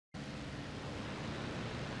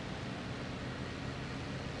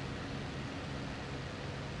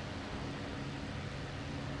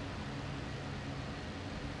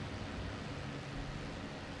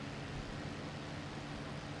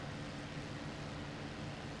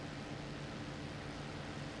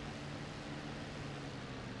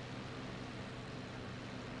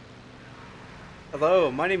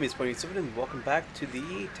Hello, my name is Pony7 and welcome back to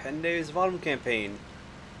the 10 Days of Autumn campaign.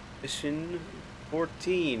 Mission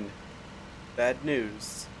 14. Bad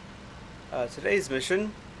news. Today's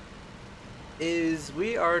mission is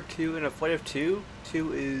we are two in a flight of two.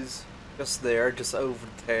 Two is just there, just over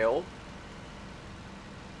the tail.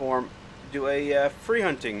 Do a free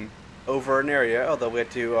hunting over an area, although we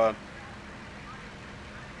had to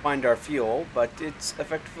find our fuel, but it's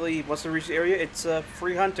effectively, once we reach the area, it's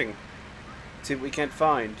free hunting. See what we can't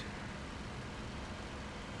find.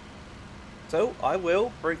 So I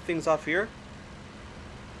will break things off here.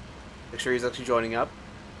 Make sure he's actually joining up.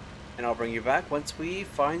 And I'll bring you back once we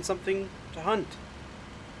find something to hunt.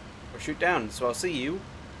 Or shoot down. So I'll see you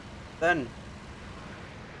then.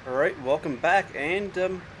 Alright, welcome back.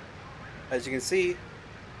 And as you can see,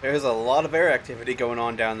 there's a lot of air activity going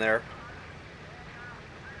on down there.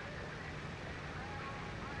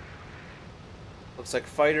 Looks like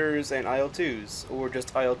fighters and IL-2s, or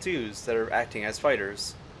just IL-2s that are acting as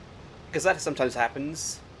fighters. Because that sometimes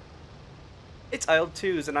happens. It's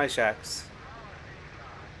IL-2s and IShACs.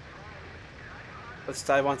 Let's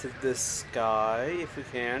dive onto this guy, if we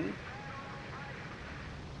can.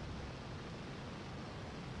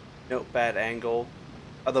 Nope, bad angle.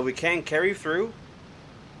 Although we can carry through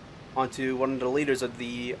onto one of the leaders of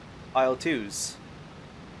the IL-2s.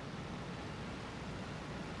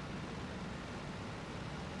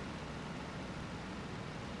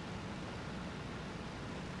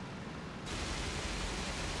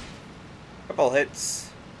 Couple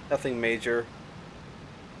hits, nothing major.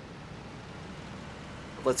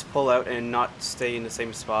 Let's pull out and not stay in the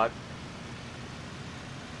same spot.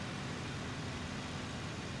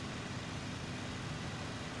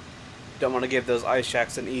 Don't want to give those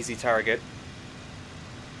IShACs an easy target.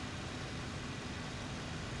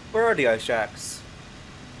 Where are the IShACs?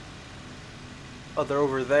 Oh, they're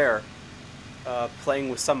over there. Playing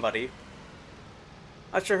with somebody.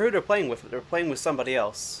 Not sure who they're playing with, but they're playing with somebody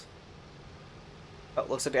else. Oh,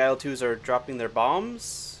 looks like the IL-2s are dropping their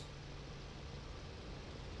bombs.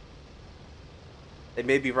 They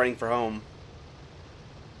may be running for home.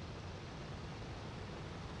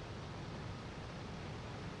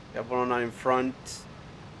 Got 109 in front.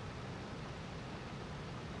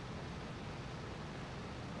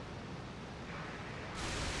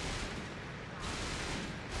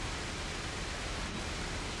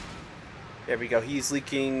 There we go. He's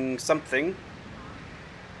leaking something.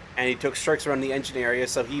 And he took strikes around the engine area,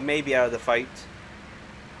 so he may be out of the fight.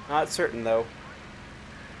 Not certain, though.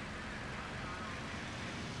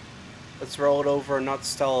 Let's roll it over and not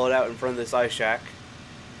stall it out in front of this IShAC.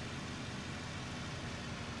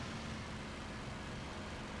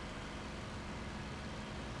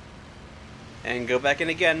 And go back in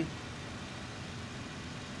again.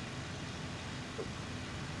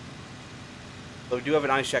 So we do have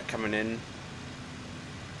an IShAC coming in.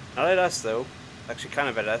 Not at us, though. Actually, kind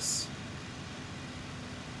of at us.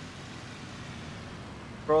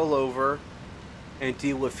 Roll over and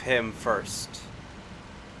deal with him first.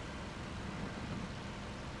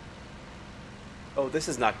 Oh, this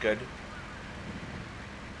is not good.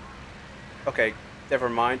 Okay, never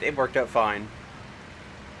mind. It worked out fine.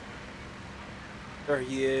 There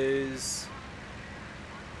he is.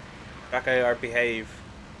 Back IR, behave.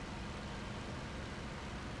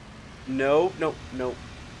 No, no, no.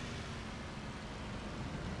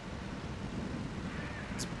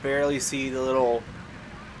 Barely see the little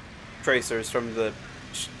tracers from the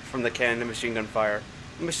cannon and machine gun fire.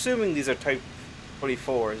 I'm assuming these are Type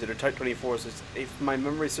 24s. That are Type 24s. If my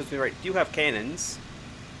memory serves me right, do have cannons.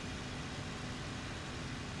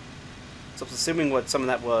 So I'm assuming what some of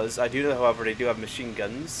that was. I do know, however, they do have machine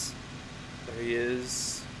guns. There he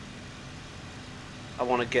is. I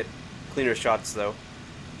want to get cleaner shots, though.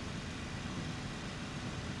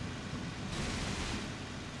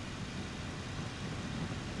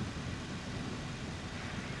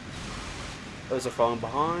 Those are falling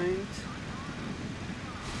behind.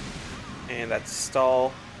 And that's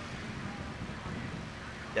stall.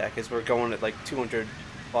 Yeah, because we're going at like 200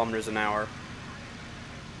 kilometers an hour.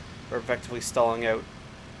 We're effectively stalling out.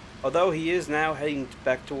 Although he is now heading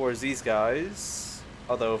back towards these guys.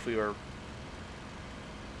 Although if we were...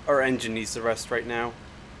 Our engine needs to rest right now.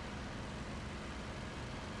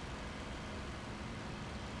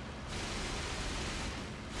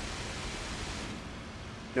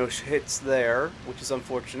 No hits there, which is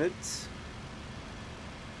unfortunate.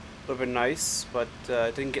 Would have been nice, but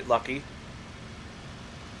didn't get lucky.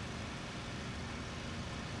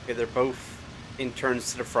 Okay, they're both in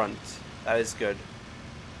turns to the front. That is good.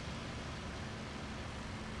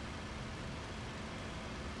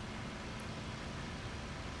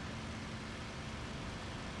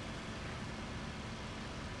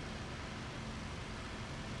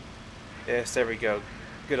 Yes, there we go.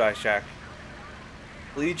 Good eye, Shaq.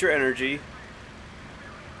 Lead your energy.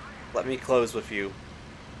 Let me close with you.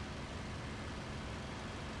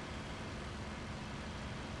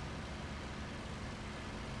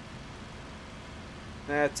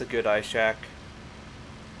 That's a good eye, Shaq.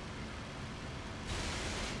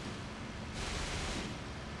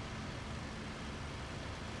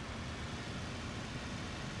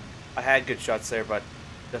 I had good shots there, but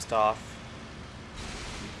just off.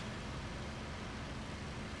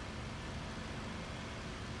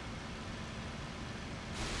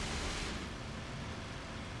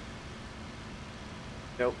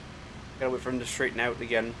 Nope. Gotta wait for him to straighten out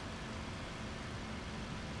again.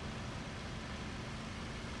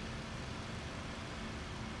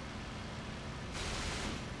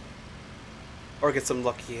 Or get some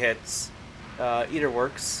lucky hits. Either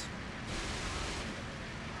works.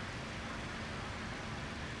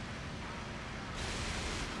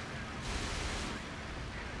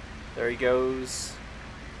 There he goes.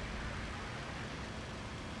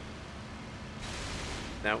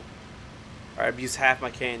 No. Alright, I've used half my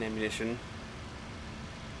cannon ammunition.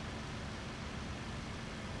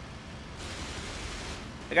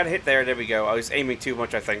 I got a hit there, there we go. I was aiming too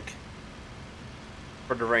much, I think.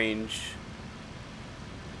 For the range.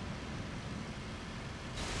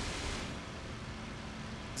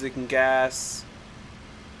 Zigging gas.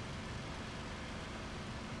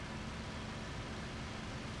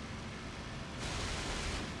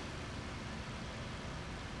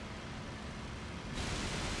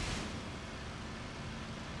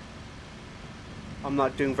 I'm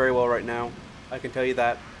not doing very well right now. I can tell you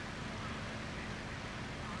that.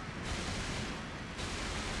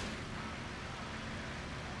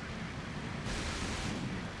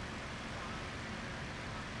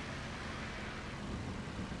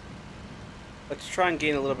 Let's try and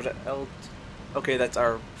gain a little bit of L. Okay, that's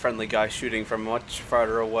our friendly guy shooting from much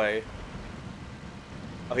farther away.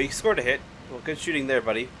 Oh, he scored a hit. Well, good shooting there,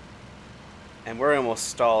 buddy. And we're almost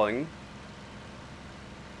stalling.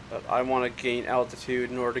 But I want to gain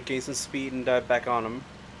altitude in order to gain some speed and dive back on him.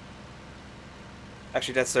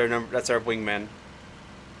 Actually, that's our number. That's our wingman.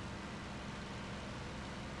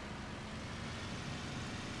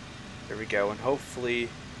 There we go, and hopefully.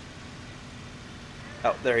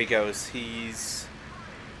 Oh, there he goes. He's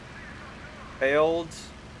failed.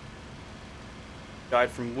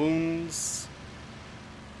 Died from wounds.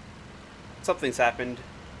 Something's happened.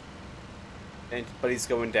 But he's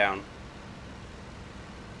going down.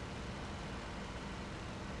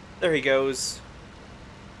 There he goes.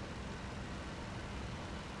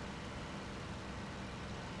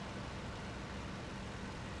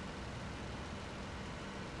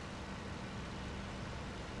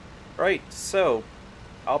 Right, so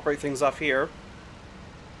I'll break things off here,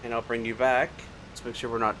 and I'll bring you back. Let's make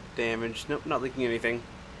sure we're not damaged. Nope, not leaking anything.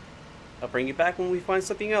 I'll bring you back when we find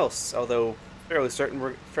something else. Although fairly soon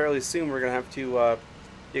we're gonna have to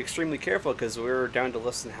be extremely careful because we're down to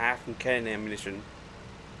less than half in cannon ammunition.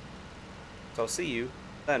 So I'll see you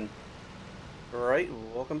then. Alright,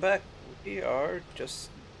 welcome back. We are just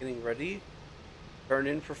getting ready. Turn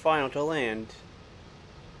in for final to land.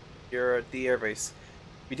 Here at the airbase.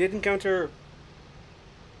 We did encounter...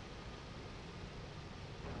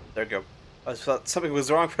 There we go. I thought something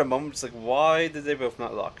was wrong for a moment. It's like, why did they both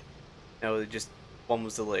not lock? No, they just... one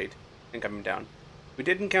was delayed and coming down. We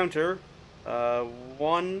did encounter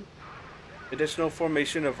one additional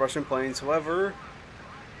formation of Russian planes. However,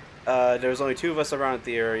 there was only 2 of us around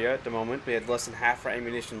the area at the moment. We had less than half our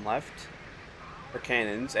ammunition left for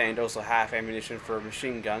cannons, and also half ammunition for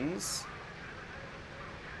machine guns.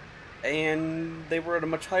 And they were at a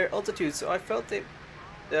much higher altitude, so I felt that,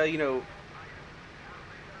 you know,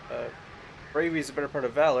 bravery is a better part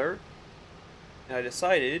of valor. And I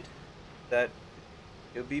decided that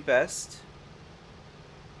it would be best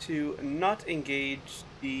to not engage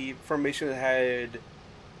the formation that had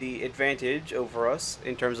the advantage over us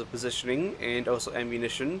in terms of positioning and also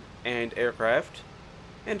ammunition and aircraft,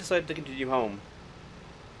 and decided to continue home.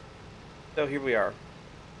 So here we are.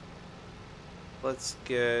 Let's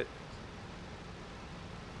get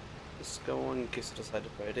this going in case I decide to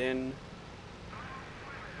put it in.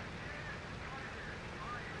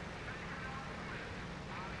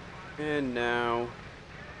 And now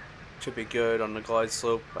should be good on the glide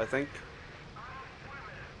slope, I think.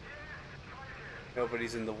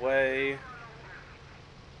 Nobody's in the way.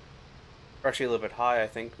 We're actually a little bit high, I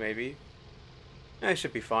think, maybe. It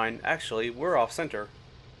should be fine. Actually, we're off center.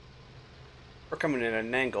 We're coming in at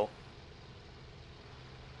an angle.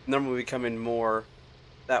 Normally we come in more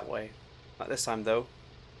that way. Not this time, though.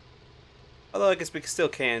 Although I guess we still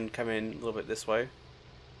can come in a little bit this way.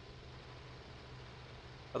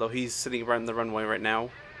 Although he's sitting right on the runway right now.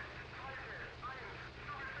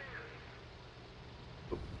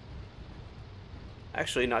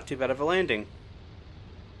 Actually, not too bad of a landing.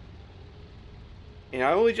 And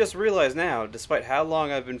I only just realized now, despite how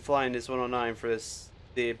long I've been flying this 109 for this,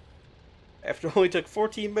 after it only took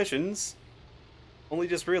 14 missions, only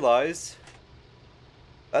just realized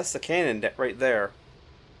that's the cannon right there.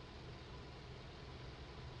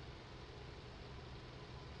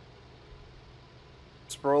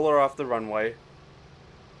 Sproller off the runway.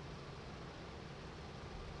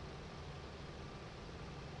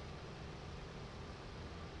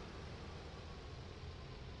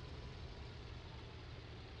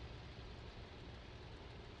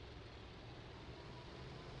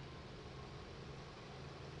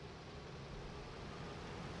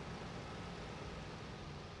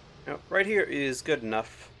 Now, right here is good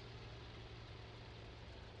enough.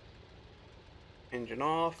 Engine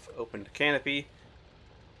off, open the canopy.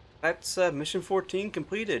 That's mission 14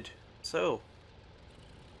 completed. So,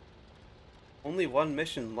 only one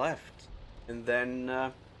mission left. And then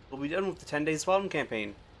we'll be done with the 10 days bottom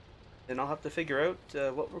campaign. Then I'll have to figure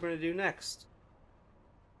out what we're going to do next.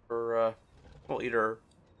 For, well, either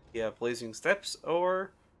Blazing Steps,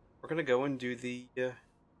 or we're going to go and do the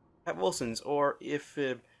Pat Wilson's, or if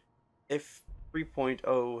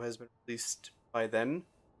 3.0 has been released by then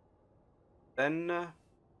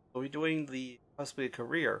we'll be doing the possibly a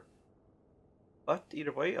career. But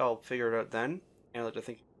either way, I'll figure it out then. And I'd like to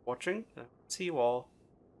thank you for watching. And I'll see you all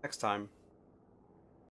next time.